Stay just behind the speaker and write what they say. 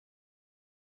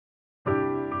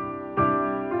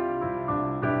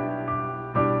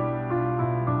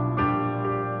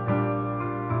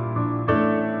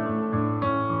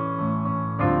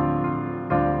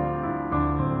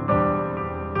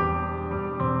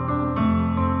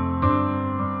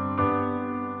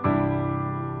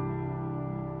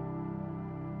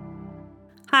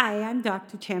I'm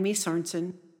Dr. Tammy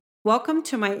Sorensen. Welcome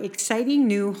to my exciting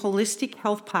new holistic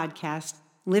health podcast,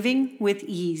 Living with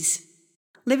Ease.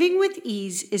 Living with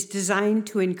Ease is designed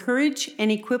to encourage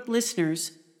and equip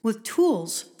listeners with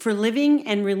tools for living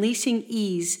and releasing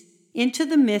ease into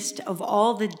the midst of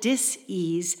all the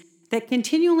dis-ease that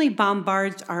continually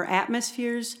bombards our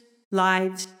atmospheres,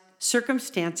 lives,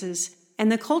 circumstances,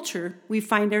 and the culture we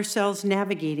find ourselves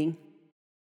navigating.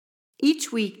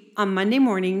 Each week on Monday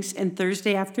mornings and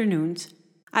Thursday afternoons,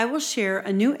 I will share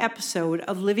a new episode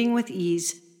of Living with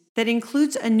Ease that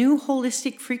includes a new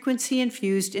holistic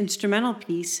frequency-infused instrumental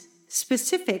piece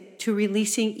specific to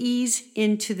releasing ease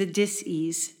into the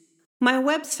dis-ease. My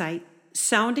website,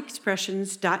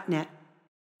 soundexpressions.net,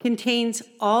 contains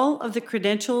all of the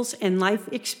credentials and life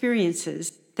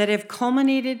experiences that have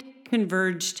culminated,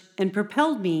 converged, and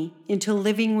propelled me into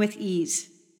living with ease.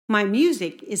 My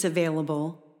music is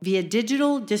available via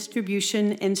digital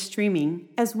distribution and streaming,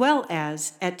 as well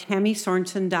as at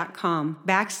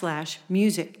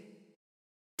tammysorensen.com/music.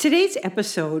 Today's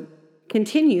episode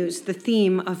continues the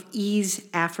theme of ease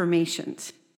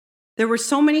affirmations. There were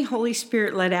so many Holy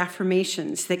Spirit-led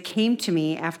affirmations that came to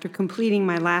me after completing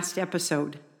my last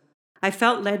episode. I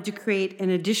felt led to create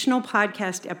an additional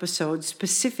podcast episode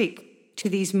specific to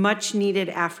these much-needed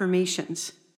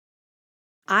affirmations.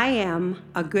 I am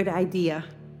a good idea.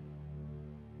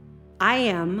 I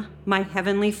am my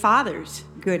Heavenly Father's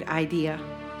good idea.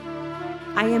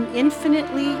 I am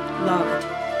infinitely loved.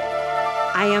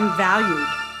 I am valued,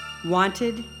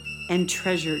 wanted, and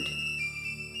treasured.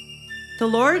 The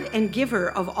Lord and giver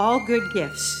of all good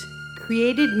gifts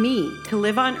created me to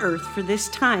live on earth for this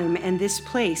time and this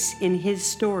place in His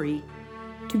story,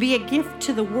 to be a gift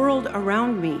to the world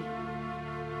around me.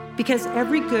 Because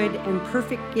every good and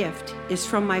perfect gift is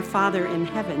from my Father in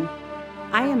heaven,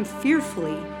 I am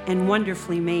fearfully and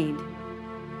wonderfully made.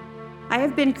 I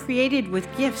have been created with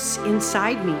gifts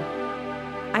inside me.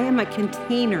 I am a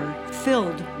container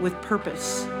filled with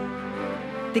purpose.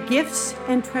 The gifts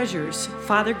and treasures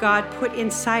Father God put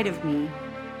inside of me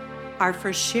are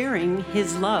for sharing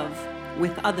His love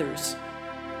with others.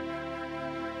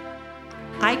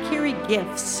 I carry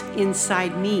gifts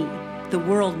inside me the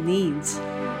world needs.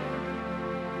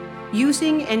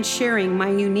 Using and sharing my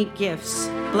unique gifts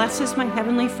blesses my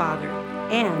Heavenly Father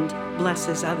and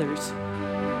blesses others.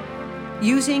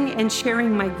 Using and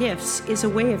sharing my gifts is a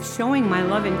way of showing my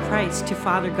love in Christ to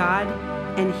Father God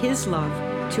and His love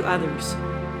to others.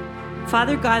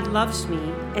 Father God loves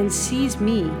me and sees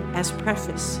me as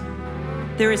precious.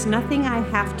 There is nothing I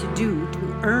have to do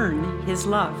to earn His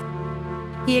love.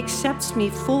 He accepts me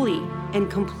fully and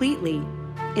completely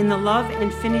in the love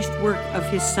and finished work of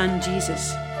His Son,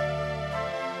 Jesus.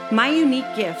 My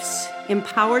unique gifts,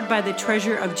 empowered by the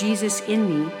treasure of Jesus in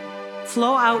me,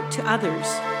 flow out to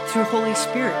others through Holy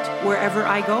Spirit wherever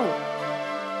I go.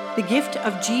 The gift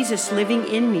of Jesus living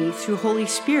in me through Holy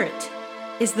Spirit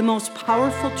is the most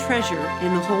powerful treasure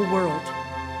in the whole world.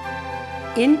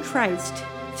 In Christ,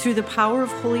 through the power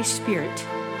of Holy Spirit,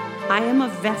 I am a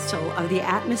vessel of the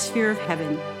atmosphere of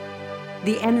heaven,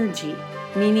 the energy,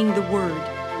 meaning the word,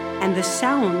 and the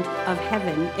sound of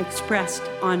heaven expressed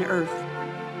on earth.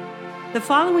 The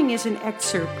following is an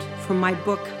excerpt from my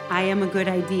book, I Am a Good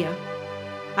Idea.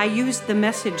 I used the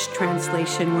Message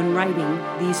translation when writing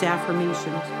these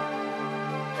affirmations.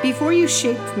 Before you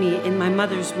shaped me in my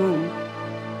mother's womb,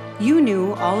 you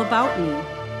knew all about me.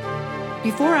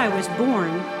 Before I was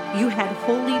born, you had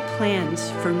holy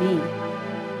plans for me.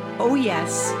 Oh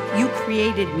yes, you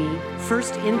created me,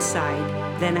 first inside,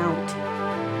 then out.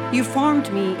 You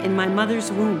formed me in my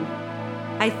mother's womb.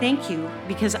 I thank you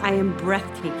because I am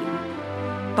breathtaking.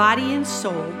 Body and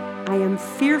soul, I am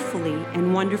fearfully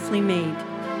and wonderfully made.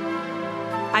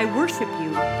 I worship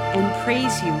you and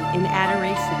praise you in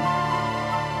adoration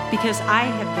because I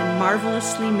have been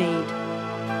marvelously made.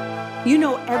 You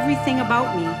know everything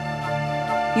about me.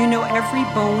 You know every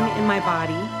bone in my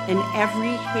body and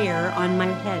every hair on my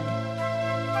head.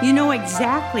 You know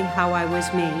exactly how I was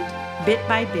made, bit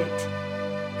by bit,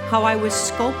 how I was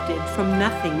sculpted from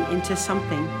nothing into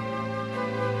something.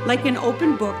 Like an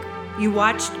open book, you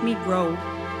watched me grow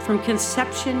from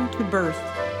conception to birth.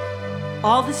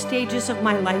 All the stages of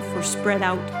my life were spread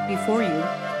out before you.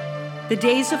 The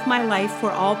days of my life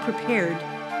were all prepared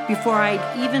before I'd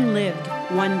even lived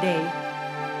one day.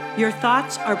 Your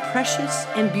thoughts are precious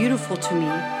and beautiful to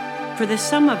me, for the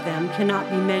sum of them cannot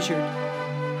be measured.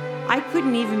 I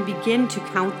couldn't even begin to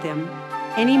count them,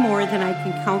 any more than I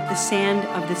can count the sand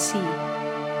of the sea.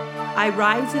 I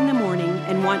rise in the morning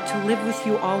and want to live with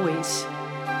you always.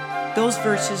 Those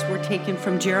verses were taken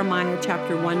from Jeremiah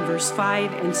chapter 1, verse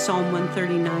 5, and Psalm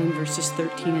 139, verses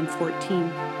 13 and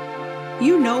 14.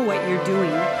 You know what you're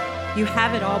doing. You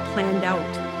have it all planned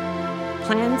out.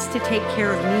 Plans to take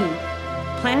care of me.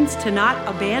 Plans to not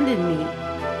abandon me.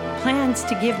 Plans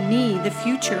to give me the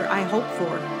future I hope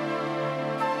for.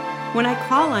 When I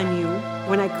call on you,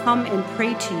 when I come and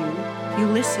pray to you,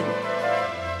 you listen.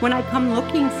 When I come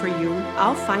looking for you,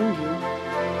 I'll find you.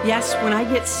 Yes, when I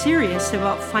get serious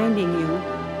about finding you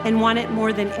and want it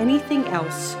more than anything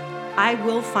else, I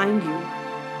will find you.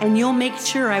 And you'll make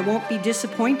sure I won't be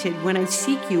disappointed when I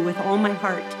seek you with all my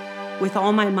heart, with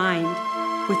all my mind,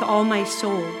 with all my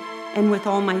soul, and with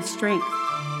all my strength.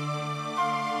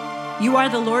 You are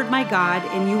the Lord my God,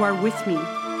 and you are with me.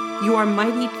 You are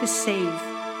mighty to save.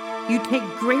 You take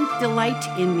great delight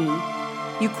in me.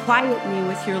 You quiet me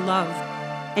with your love,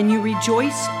 and you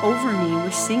rejoice over me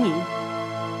with singing.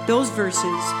 Those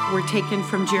verses were taken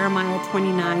from Jeremiah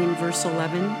 29, verse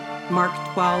 11, Mark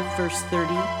 12, verse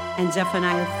 30, and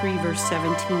Zephaniah 3, verse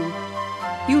 17.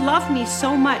 You love me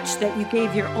so much that you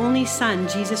gave your only Son,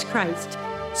 Jesus Christ,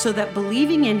 so that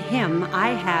believing in him, I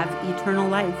have eternal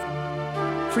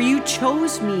life. For you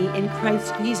chose me in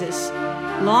Christ Jesus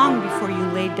long before you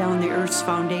laid down the earth's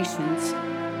foundations.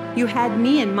 You had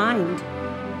me in mind,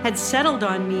 had settled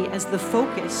on me as the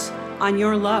focus on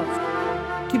your love,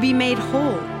 to be made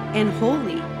whole and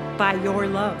holy by your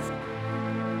love.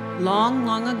 Long,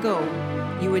 long ago,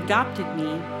 you adopted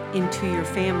me into your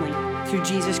family through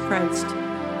Jesus Christ.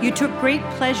 You took great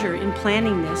pleasure in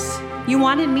planning this. You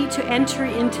wanted me to enter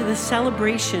into the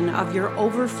celebration of your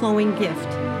overflowing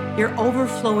gift, your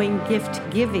overflowing gift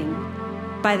giving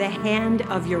by the hand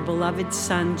of your beloved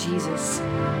Son, Jesus.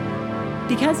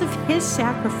 Because of his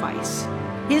sacrifice,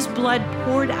 his blood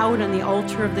poured out on the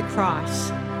altar of the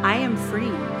cross, I am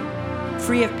free.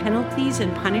 Free of penalties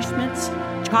and punishments,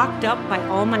 chalked up by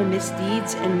all my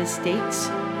misdeeds and mistakes.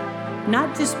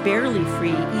 Not just barely free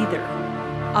either,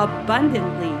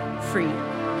 abundantly free.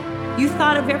 You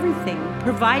thought of everything,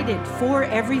 provided for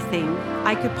everything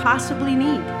I could possibly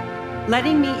need,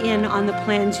 letting me in on the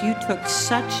plans you took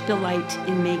such delight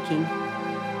in making.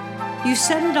 You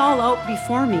set it all out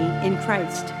before me in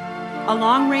Christ, a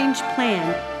long-range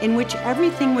plan in which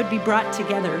everything would be brought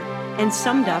together and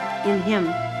summed up in him.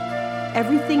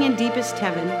 Everything in deepest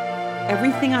heaven,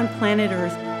 everything on planet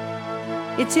Earth.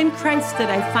 It's in Christ that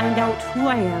I find out who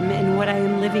I am and what I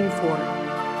am living for.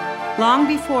 Long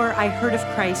before I heard of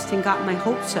Christ and got my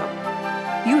hopes up,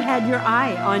 you had your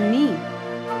eye on me,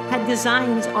 had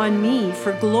designs on me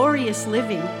for glorious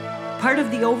living, part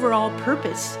of the overall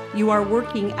purpose you are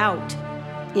working out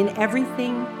in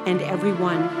everything and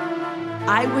everyone.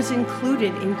 I was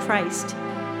included in Christ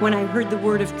when I heard the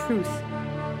word of truth,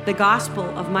 the gospel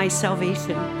of my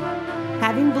salvation.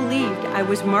 Having believed, I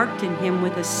was marked in him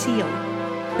with a seal,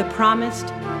 the promised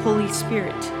Holy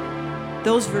Spirit.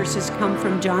 Those verses come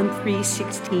from John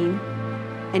 3:16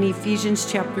 and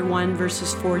Ephesians chapter 1,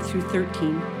 verses 4 through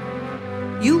 13.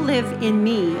 You live in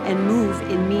me and move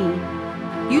in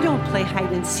me. You don't play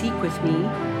hide and seek with me.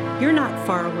 You're not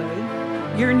far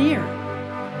away. You're near.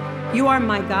 You are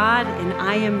my God and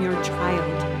I am your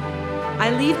child.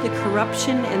 I leave the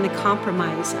corruption and the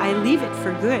compromise. I leave it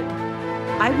for good.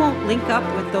 I won't link up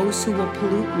with those who will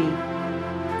pollute me.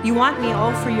 You want me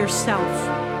all for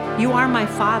yourself. You are my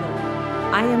Father.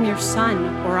 I am your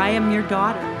son, or I am your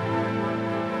daughter.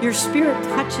 Your spirit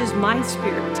touches my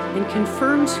spirit and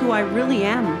confirms who I really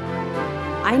am.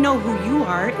 I know who you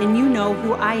are, and you know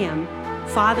who I am,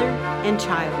 Father and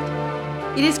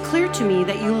child. It is clear to me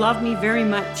that you love me very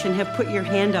much and have put your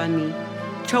hand on me,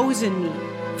 chosen me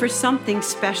for something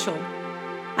special.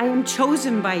 I am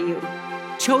chosen by you,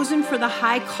 chosen for the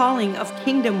high calling of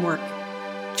kingdom work,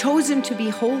 chosen to be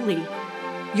holy,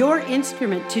 your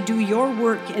instrument to do your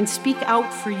work and speak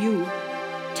out for you,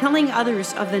 telling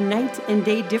others of the night and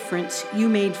day difference you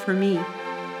made for me,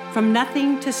 from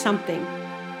nothing to something,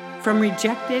 from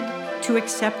rejected to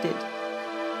accepted.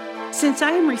 Since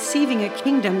I am receiving a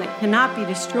kingdom that cannot be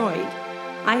destroyed,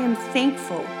 I am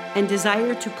thankful and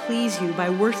desire to please you by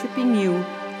worshiping you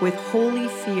with holy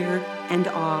fear and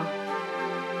awe.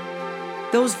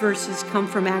 Those verses come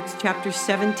from Acts chapter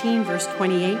 17, verse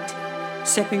 28,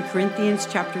 2 Corinthians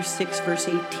chapter 6, verse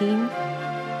 18,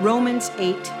 Romans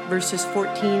 8, verses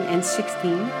 14 and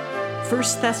 16, 1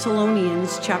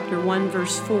 Thessalonians chapter 1,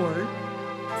 verse 4,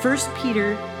 1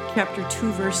 Peter chapter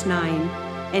 2, verse 9,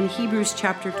 and Hebrews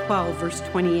chapter 12, verse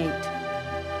 28.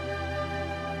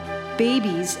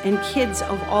 Babies and kids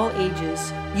of all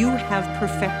ages, you have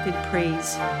perfected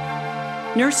praise.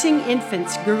 Nursing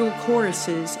infants gurgle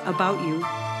choruses about you.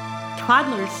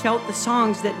 Toddlers shout the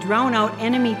songs that drown out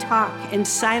enemy talk and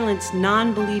silence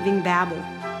non-believing babble.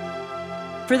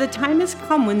 For the time has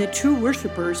come when the true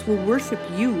worshipers will worship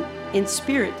you in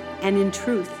spirit and in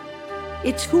truth.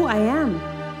 It's who I am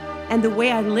and the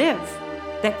way I live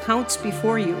that counts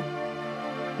before you.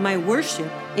 My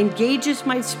worship engages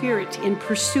my spirit in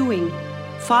pursuing,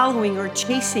 following, or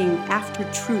chasing after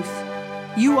truth.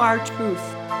 You are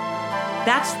truth.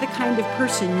 That's the kind of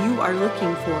person you are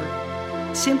looking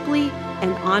for. Simply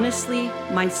and honestly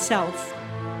myself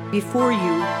before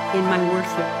you in my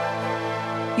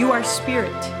worship. You are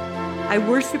spirit. I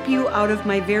worship you out of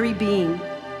my very being,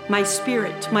 my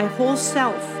spirit, my whole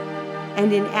self,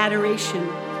 and in adoration.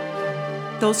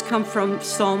 Those come from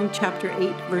Psalm chapter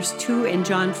 8, verse 2, and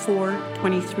John 4,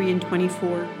 23 and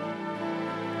 24.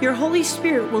 Your Holy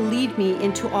Spirit will lead me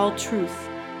into all truth.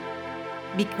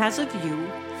 Because of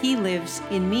you, He lives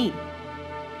in me.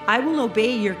 I will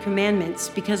obey your commandments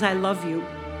because I love you.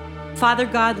 Father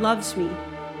God loves me.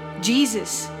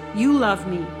 Jesus, you love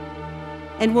me,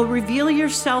 and will reveal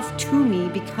yourself to me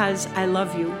because I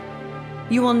love you.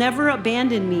 You will never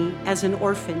abandon me as an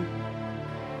orphan.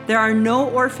 There are no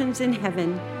orphans in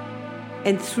heaven,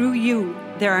 and through you,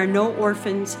 there are no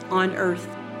orphans on earth.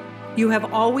 You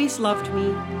have always loved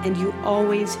me, and you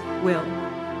always will.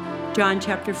 John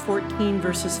chapter 14,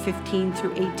 verses 15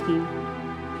 through 18.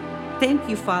 Thank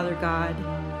you, Father God.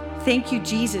 Thank you,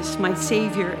 Jesus, my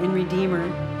Savior and Redeemer.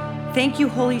 Thank you,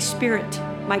 Holy Spirit,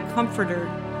 my Comforter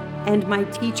and my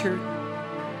Teacher.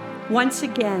 Once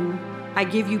again, I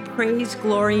give you praise,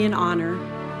 glory, and honor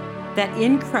that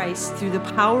in Christ, through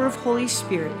the power of Holy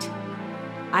Spirit,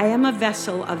 I am a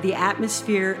vessel of the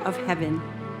atmosphere of heaven,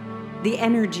 the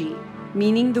energy,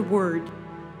 meaning the word,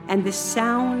 and the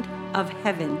sound of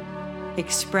heaven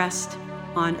expressed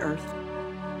on earth.